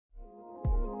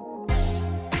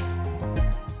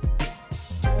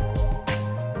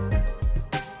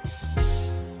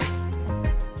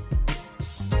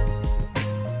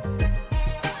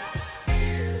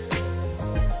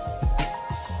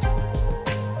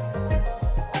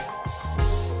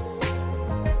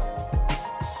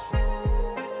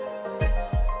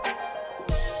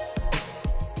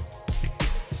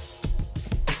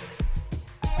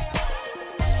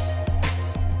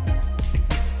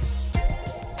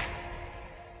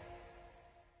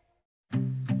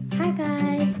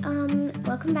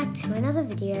welcome back to another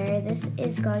video. This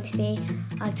is going to be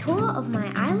a tour of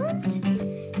my island.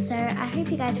 So I hope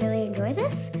you guys really enjoy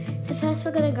this. So first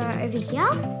we're gonna go over here.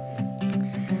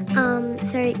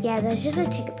 So yeah, there's just a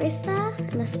ticket booth there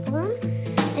and a spawn.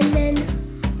 And then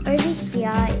over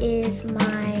here is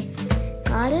my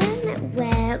garden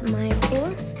where my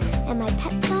horse and my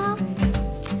pets are.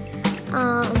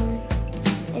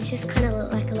 It's just kind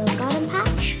of like a little garden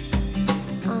patch.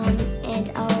 And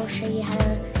I'll show you how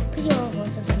to put your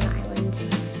horses on the island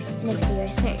in a video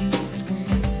soon.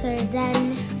 So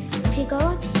then, if you go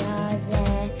up here,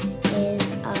 there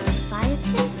is a fire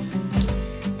pit,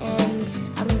 and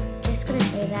I'm just going to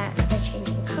show you that they're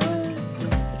changing colours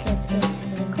because it's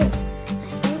really cool, I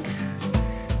think.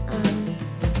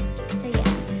 So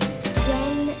yeah,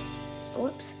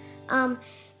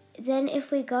 then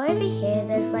if we go over here,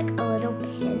 there's like a little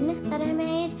pin that I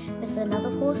made with another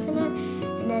horse in it,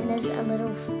 and then there's a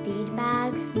little feed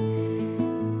bag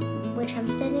which I'm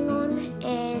standing on,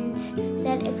 and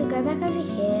then if we go back over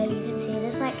here, you can see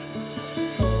there's like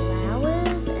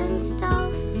flowers and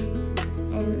stuff,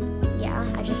 and yeah,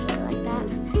 I just really like that.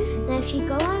 Now if you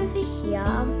go over here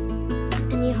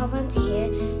and you hop onto here,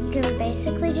 you can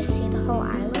basically just see the whole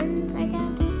island, I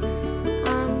guess.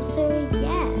 So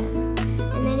yeah,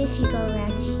 and then if you go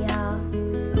around here,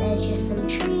 there's just some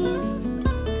trees,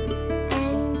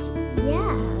 and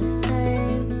yeah, so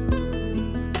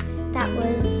that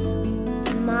was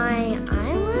my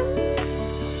island,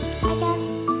 I guess.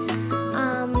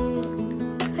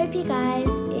 Hope you guys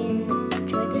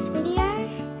enjoyed this video.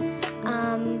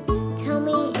 Tell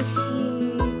me if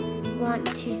you want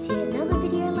to see another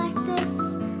video like this.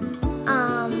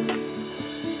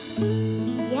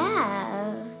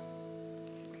 Yeah.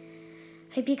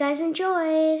 Hope you guys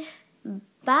enjoyed.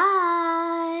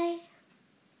 Bye.